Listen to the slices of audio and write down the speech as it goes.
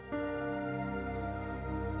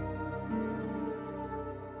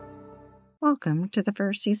Welcome to the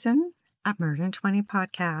first season of Murder in 20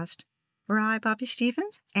 podcast, where I, Bobby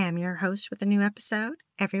Stevens, am your host with a new episode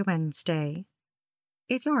every Wednesday.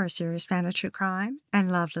 If you're a serious fan of true crime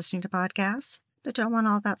and love listening to podcasts, but don't want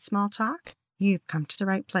all that small talk, you've come to the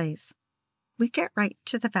right place. We get right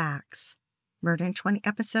to the facts. Murder in 20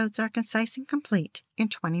 episodes are concise and complete in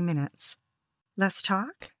 20 minutes. Less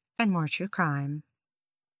talk and more true crime.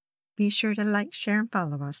 Be sure to like, share, and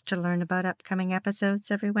follow us to learn about upcoming episodes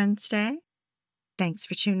every Wednesday. Thanks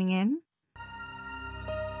for tuning in.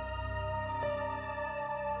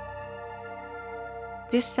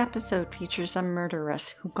 This episode features a murderess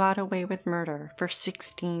who got away with murder for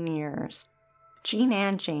 16 years. Jean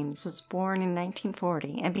Ann James was born in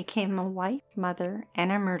 1940 and became a wife, mother,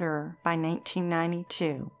 and a murderer by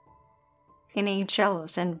 1992. In a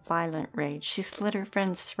jealous and violent rage, she slit her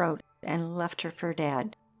friend's throat and left her for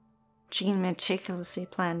dead. Jean meticulously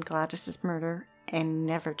planned Gladys's murder and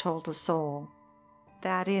never told a soul.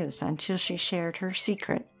 That is, until she shared her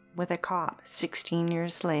secret with a cop 16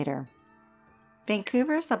 years later.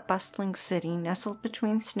 Vancouver is a bustling city nestled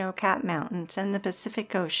between snow-capped mountains and the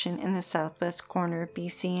Pacific Ocean in the southwest corner of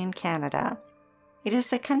BC and Canada. It is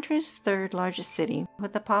the country's third largest city,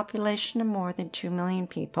 with a population of more than 2 million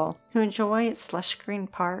people who enjoy its lush green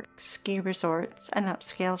parks, ski resorts, and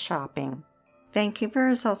upscale shopping. Vancouver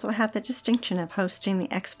has also had the distinction of hosting the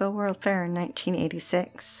Expo World Fair in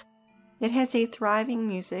 1986. It has a thriving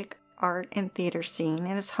music, art, and theater scene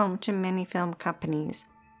and is home to many film companies.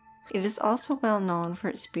 It is also well known for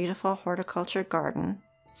its beautiful horticulture garden,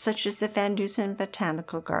 such as the Van Dusen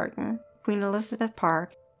Botanical Garden, Queen Elizabeth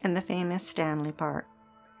Park, and the famous Stanley Park.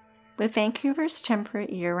 With Vancouver's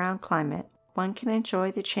temperate year-round climate, one can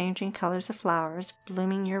enjoy the changing colors of flowers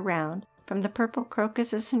blooming year-round, from the purple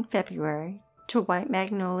crocuses in February, to white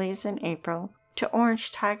magnolias in April, to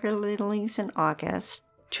orange tiger lilies in August,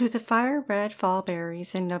 to the fire-red fall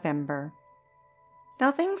berries in November.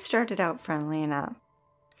 Now things started out friendly enough.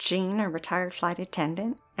 Jean, a retired flight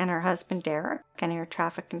attendant, and her husband Derek, an air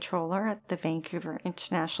traffic controller at the Vancouver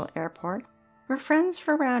International Airport, were friends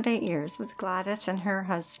for around 8 years, with Gladys and her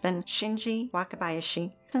husband Shinji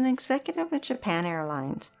Wakabayashi, an executive with Japan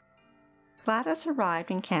Airlines. Gladys arrived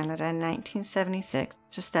in Canada in 1976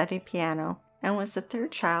 to study piano and was the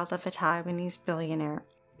third child of a Taiwanese billionaire.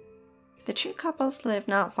 The two couples lived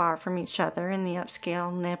not far from each other in the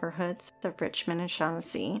upscale neighborhoods of Richmond and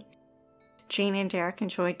Shaughnessy. Jean and Derek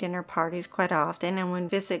enjoyed dinner parties quite often and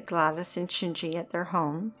would visit Gladys and Shinji at their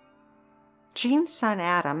home. Jean's son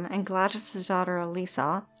Adam and Gladys' daughter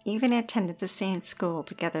Elisa even attended the same school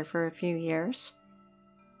together for a few years.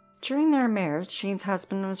 During their marriage, Jean's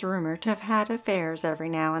husband was rumored to have had affairs every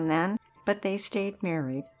now and then, but they stayed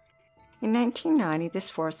married. In 1990,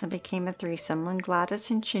 this foursome became a threesome when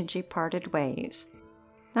Gladys and Shinji parted ways.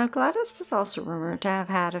 Now, Gladys was also rumored to have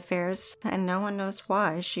had affairs, and no one knows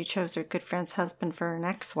why she chose her good friend's husband for her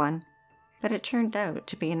next one, but it turned out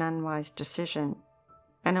to be an unwise decision.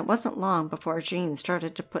 And it wasn't long before Jean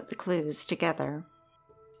started to put the clues together.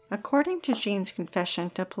 According to Jean's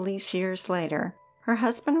confession to police years later, her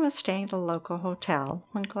husband was staying at a local hotel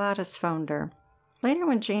when Gladys phoned her. Later,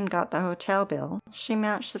 when Jean got the hotel bill, she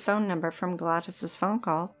matched the phone number from Gladys's phone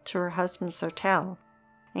call to her husband's hotel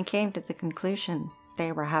and came to the conclusion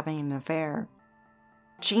they were having an affair.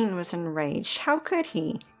 Jean was enraged. How could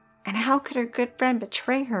he? And how could her good friend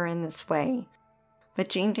betray her in this way? But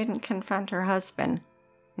Jean didn't confront her husband.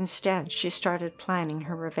 Instead, she started planning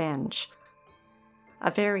her revenge.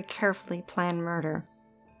 A very carefully planned murder,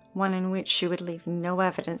 one in which she would leave no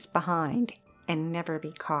evidence behind and never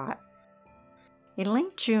be caught. In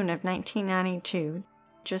late June of 1992,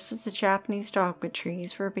 just as the Japanese dogwood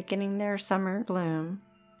trees were beginning their summer bloom,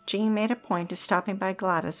 Jean made a point of stopping by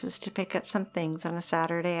Gladys's to pick up some things on a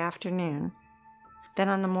Saturday afternoon. Then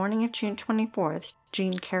on the morning of June 24th,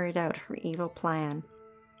 Jean carried out her evil plan.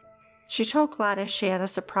 She told Gladys she had a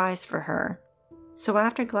surprise for her. So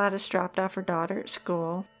after Gladys dropped off her daughter at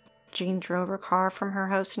school, Jean drove her car from her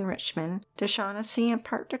house in Richmond to Shaughnessy and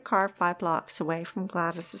parked her car 5 blocks away from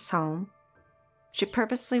Gladys's home. She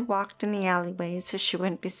purposely walked in the alleyways so she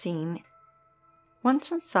wouldn't be seen.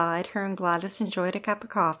 Once inside, her and Gladys enjoyed a cup of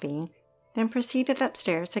coffee, then proceeded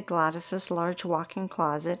upstairs to Gladys's large walk-in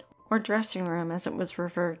closet, or dressing room as it was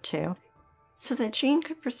referred to, so that Jean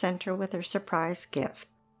could present her with her surprise gift.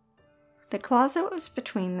 The closet was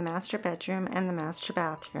between the master bedroom and the master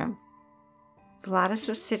bathroom. Gladys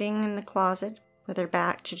was sitting in the closet with her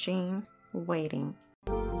back to Jean, waiting.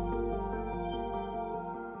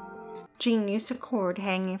 Jean used a cord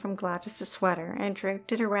hanging from Gladys's sweater and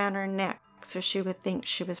draped it around her neck so she would think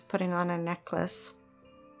she was putting on a necklace.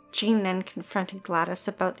 Jean then confronted Gladys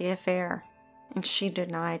about the affair, and she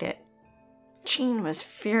denied it. Jean was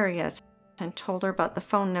furious and told her about the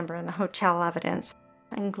phone number and the hotel evidence,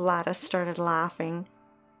 and Gladys started laughing.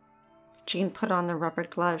 Jean put on the rubber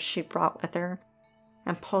gloves she'd brought with her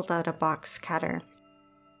and pulled out a box cutter.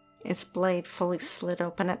 Its blade fully slid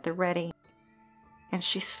open at the ready, and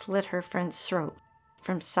she slit her friend's throat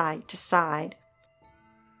from side to side.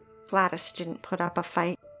 Gladys didn't put up a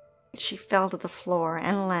fight. She fell to the floor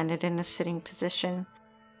and landed in a sitting position.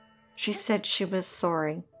 She said she was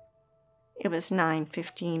sorry. It was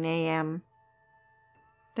 9:15 a.m.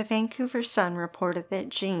 The Vancouver Sun reported that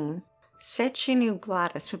Jean said she knew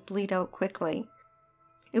Gladys would bleed out quickly.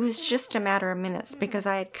 It was just a matter of minutes because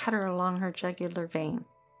I had cut her along her jugular vein.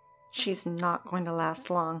 She's not going to last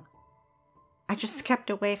long. I just kept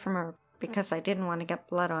away from her because I didn't want to get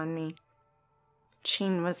blood on me.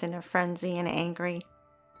 Jean was in a frenzy and angry.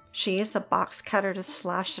 She used the box cutter to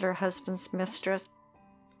slash at her husband's mistress,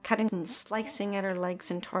 cutting and slicing at her legs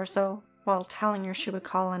and torso, while telling her she would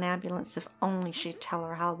call an ambulance if only she'd tell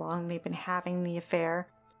her how long they'd been having the affair.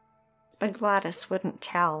 But Gladys wouldn't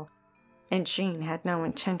tell, and Jean had no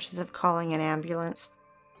intentions of calling an ambulance.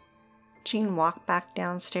 Jean walked back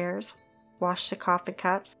downstairs, washed the coffee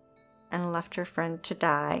cups, and left her friend to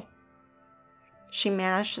die. She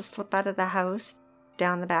managed to slip out of the house,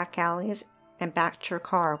 down the back alleys, and back to her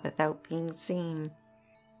car without being seen.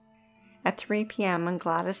 At 3 p.m., when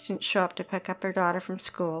Gladys didn't show up to pick up her daughter from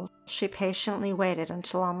school, she patiently waited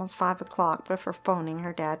until almost 5 o'clock before phoning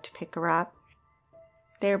her dad to pick her up.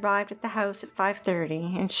 They arrived at the house at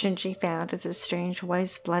 5:30, and Shinji found his estranged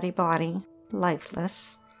wife's bloody body,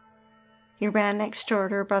 lifeless. He ran next door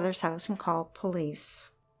to her brother's house and called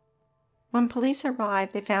police. When police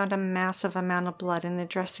arrived, they found a massive amount of blood in the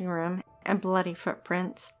dressing room and bloody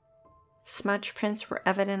footprints. Smudge prints were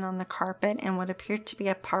evident on the carpet and what appeared to be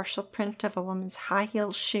a partial print of a woman's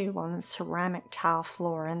high-heeled shoe on the ceramic tile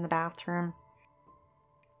floor in the bathroom.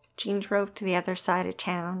 Jean drove to the other side of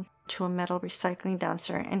town, to a metal recycling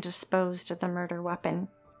dumpster, and disposed of the murder weapon.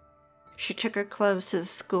 She took her clothes to the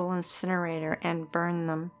school incinerator and burned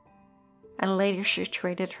them. And later she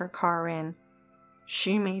traded her car in.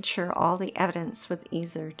 She made sure all the evidence was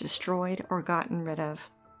either destroyed or gotten rid of.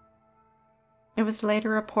 It was later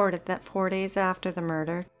reported that 4 days after the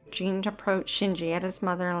murder, Jean approached Shinji at his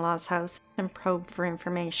mother-in-law's house and probed for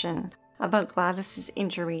information about Gladys's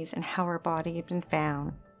injuries and how her body had been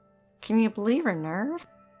found. Can you believe her nerve?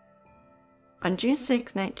 On June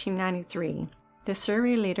 6, 1993, the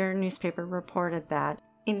Surrey Leader newspaper reported that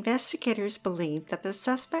investigators believed that the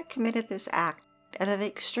suspect committed this act out of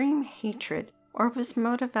extreme hatred or was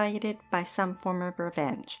motivated by some form of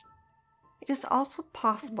revenge. It is also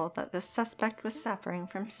possible that the suspect was suffering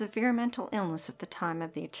from severe mental illness at the time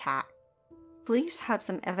of the attack. Police have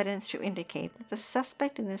some evidence to indicate that the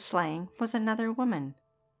suspect in this slaying was another woman,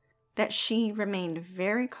 that she remained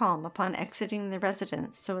very calm upon exiting the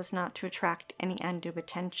residence so as not to attract any undue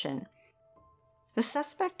attention. The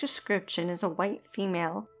suspect description is a white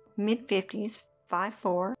female, mid-50s,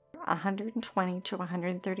 5'4", 120 to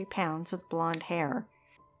 130 pounds with blonde hair.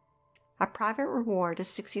 A private reward of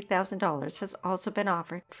 $60,000 has also been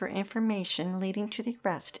offered for information leading to the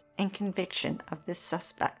arrest and conviction of this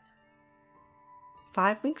suspect.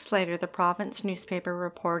 5 weeks later, the province newspaper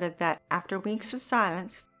reported that after weeks of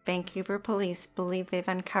silence, Vancouver police believe they've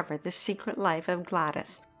uncovered the secret life of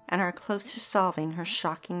Gladys and are close to solving her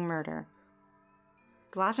shocking murder.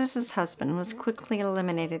 Gladys's husband was quickly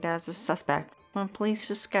eliminated as a suspect when police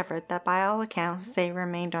discovered that by all accounts they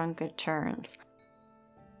remained on good terms.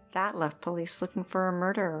 That left police looking for a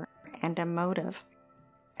murderer and a motive.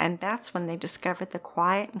 And that's when they discovered the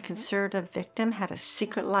quiet and conservative victim had a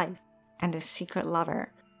secret life and a secret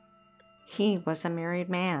lover. He was a married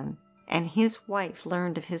man, and his wife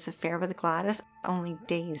learned of his affair with Gladys only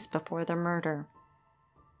days before the murder.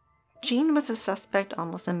 Jean was a suspect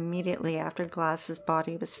almost immediately after Gladys's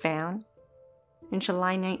body was found. In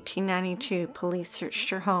July 1992, police searched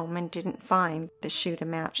her home and didn't find the shoe to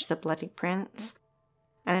match the bloody prints,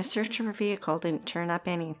 and a search of her vehicle didn't turn up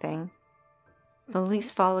anything.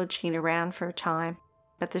 Police followed Jean around for a time,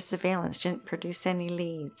 but their surveillance didn't produce any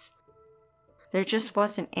leads. There just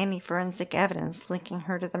wasn't any forensic evidence linking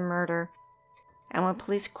her to the murder, and when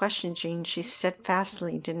police questioned Jean, she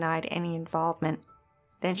steadfastly denied any involvement.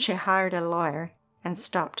 Then she hired a lawyer and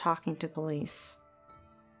stopped talking to police.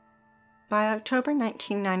 By October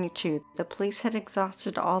 1992, the police had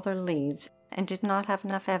exhausted all their leads and did not have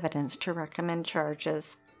enough evidence to recommend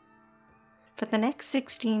charges. For the next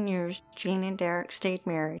 16 years, Jean and Derek stayed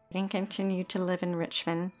married and continued to live in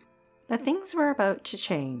Richmond, but things were about to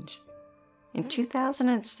change. In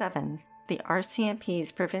 2007, the RCMP's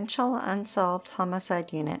Provincial Unsolved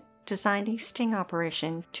Homicide Unit designed a sting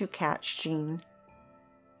operation to catch Jean.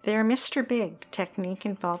 Their Mr. Big technique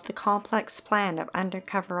involved the complex plan of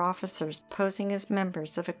undercover officers posing as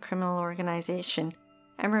members of a criminal organization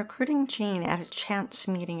and recruiting Jean at a chance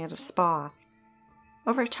meeting at a spa.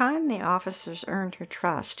 Over time, the officers earned her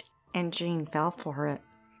trust, and Jean fell for it.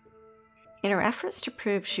 In her efforts to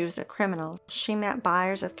prove she was a criminal, she met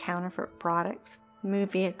buyers of counterfeit products,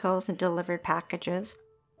 moved vehicles, and delivered packages.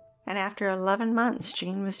 And after 11 months,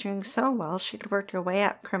 Jean was doing so well she'd worked her way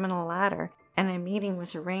up criminal ladder, and a meeting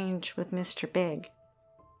was arranged with Mr. Big.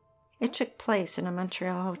 It took place in a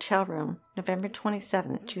Montreal hotel room, November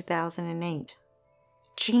 27, 2008.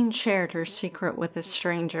 Jean shared her secret with a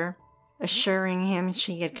stranger, assuring him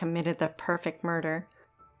she had committed the perfect murder.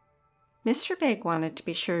 Mr. Big wanted to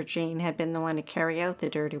be sure Jean had been the one to carry out the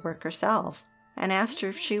dirty work herself, and asked her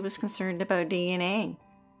if she was concerned about DNA.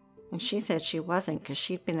 And she said she wasn't because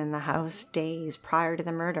she'd been in the house days prior to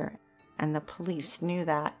the murder, and the police knew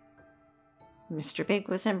that. Mr. Big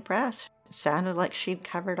was impressed. It sounded like she'd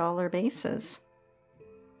covered all her bases.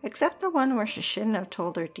 Except the one where she shouldn't have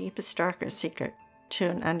told her deepest, darkest secret to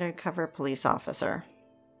an undercover police officer.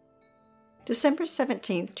 December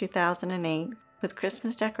 17, 2008, with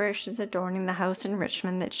Christmas decorations adorning the house in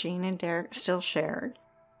Richmond that Jean and Derek still shared,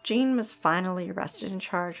 Jean was finally arrested and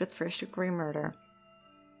charged with first-degree murder.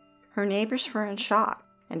 Her neighbors were in shock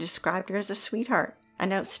and described her as a sweetheart,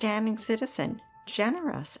 an outstanding citizen,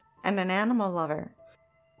 generous, and an animal lover.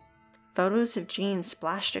 Photos of Jean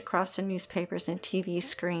splashed across the newspapers and TV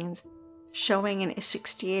screens, showing a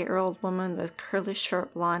 68-year-old woman with curly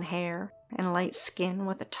short blonde hair and light skin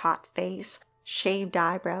with a taut face, shaved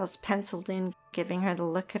eyebrows penciled in, giving her the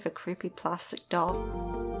look of a creepy plastic doll.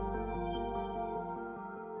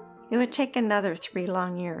 It would take another 3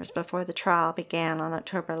 long years before the trial began on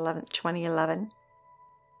October 11, 2011.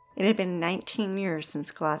 It had been 19 years since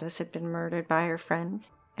Gladys had been murdered by her friend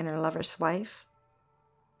and her lover's wife.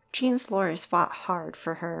 Jean's lawyers fought hard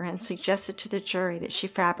for her and suggested to the jury that she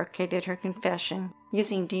fabricated her confession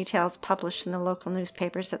using details published in the local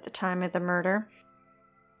newspapers at the time of the murder.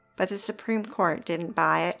 But the Supreme Court didn't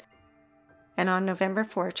buy it, and on November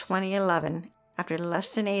 4, 2011, after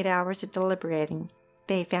less than 8 hours of deliberating,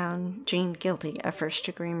 they found Jean guilty of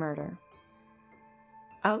first-degree murder.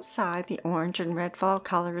 Outside, the orange and red fall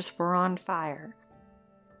colors were on fire.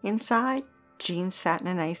 Inside, Jean sat in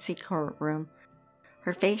an icy courtroom,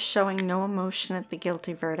 her face showing no emotion at the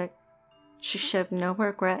guilty verdict. She showed no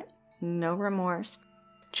regret, no remorse,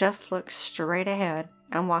 just looked straight ahead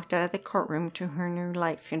and walked out of the courtroom to her new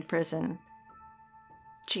life in prison.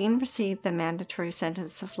 Jean received the mandatory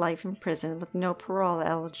sentence of life in prison with no parole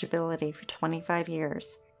eligibility for 25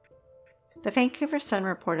 years. The Vancouver Sun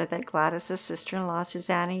reported that Gladys' sister-in-law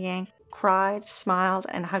Susanna Yank cried, smiled,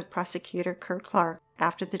 and hugged prosecutor Kurt Clark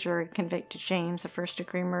after the jury convicted James of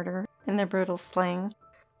first-degree murder in the brutal slaying.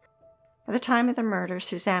 At the time of the murder,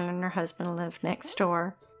 Susanna and her husband lived next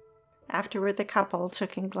door. Afterward, the couple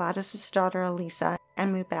took in Gladys' daughter Elisa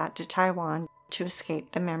and moved back to Taiwan to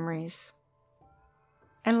escape the memories.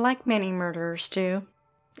 And like many murderers do,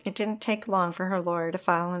 it didn't take long for her lawyer to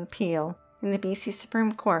file an appeal in the BC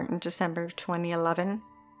Supreme Court in December of 2011.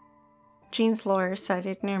 Jean's lawyer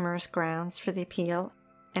cited numerous grounds for the appeal,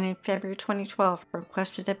 and in February 2012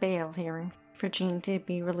 requested a bail hearing for Jean to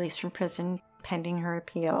be released from prison pending her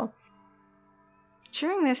appeal.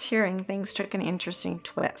 During this hearing, things took an interesting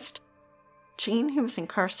twist. Jean, who was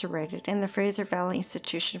incarcerated in the Fraser Valley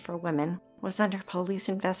Institution for Women, was under police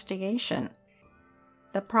investigation.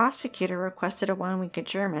 The prosecutor requested a 1-week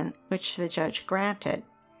adjournment, which the judge granted.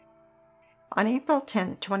 On April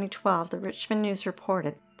 10, 2012, the Richmond News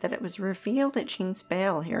reported that it was revealed at Jean's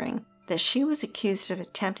bail hearing that she was accused of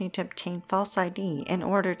attempting to obtain false ID in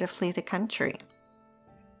order to flee the country.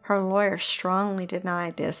 Her lawyer strongly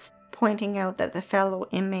denied this, pointing out that the fellow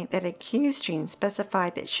inmate that accused Jean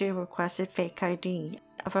specified that she requested fake ID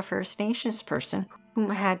of a First Nations person who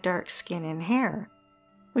had dark skin and hair,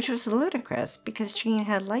 which was ludicrous because Jean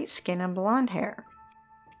had light skin and blonde hair.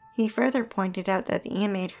 He further pointed out that the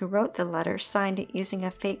inmate who wrote the letter signed it using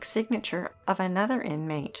a fake signature of another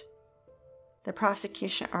inmate. The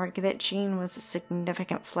prosecution argued that Jean was a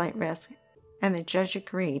significant flight risk, and the judge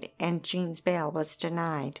agreed, and Jean's bail was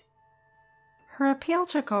denied. Her appeal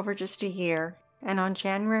took over just a year, and on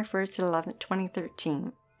January 1st,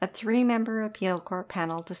 2013, a 3-member appeal court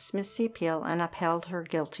panel dismissed the appeal and upheld her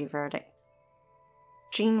guilty verdict.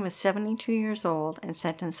 Jean was 72 years old and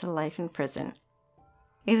sentenced to life in prison.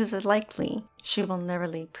 It is likely she will never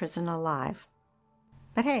leave prison alive.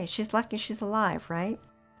 But hey, she's lucky she's alive, right?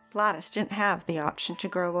 Gladys didn't have the option to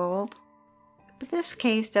grow old. But this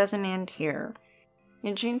case doesn't end here.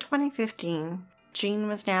 In June 2015, Jean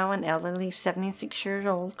was now an elderly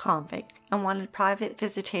 76-year-old convict and wanted private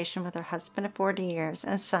visitation with her husband of 40 years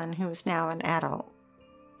and son who was now an adult.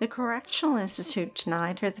 The Correctional Institute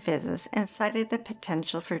denied her the visits and cited the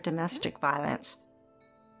potential for domestic violence.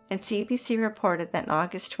 And CBC reported that in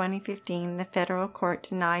August 2015, the federal court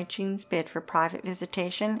denied Jean's bid for private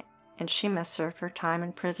visitation and she must serve her time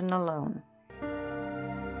in prison alone.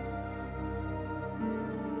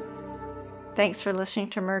 Thanks for listening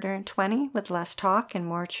to Murder in 20 with less talk and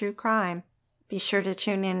more true crime. Be sure to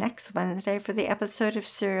tune in next Wednesday for the episode of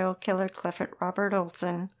serial killer Clifford Robert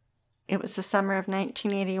Olson. It was the summer of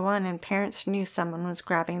 1981 and parents knew someone was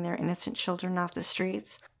grabbing their innocent children off the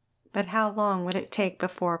streets. But how long would it take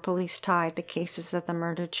before police tied the cases of the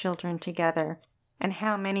murdered children together? And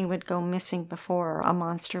how many would go missing before a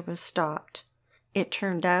monster was stopped? It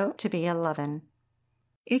turned out to be 11.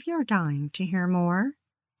 If you're dying to hear more,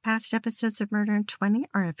 past episodes of Murder in 20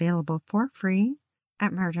 are available for free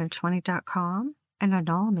at murderin20.com and on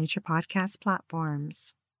all major podcast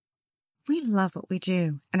platforms. We love what we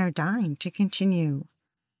do and are dying to continue.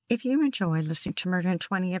 If you enjoy listening to Murder in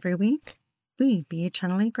 20 every week, we'd be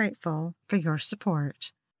eternally grateful for your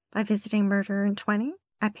support by visiting Murder in 20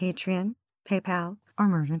 at Patreon, PayPal, or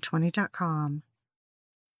murderin20.com.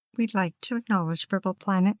 We'd like to acknowledge Purple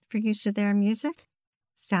Planet for use of their music,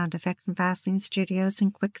 sound effects from Vaseline Studios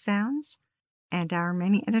and Quick Sounds, and our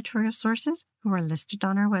many editorial sources who are listed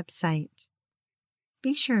on our website.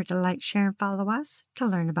 Be sure to like, share, and follow us to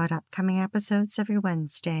learn about upcoming episodes every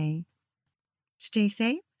Wednesday. Stay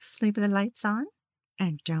safe, sleep with the lights on,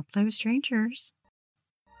 and don't play with strangers.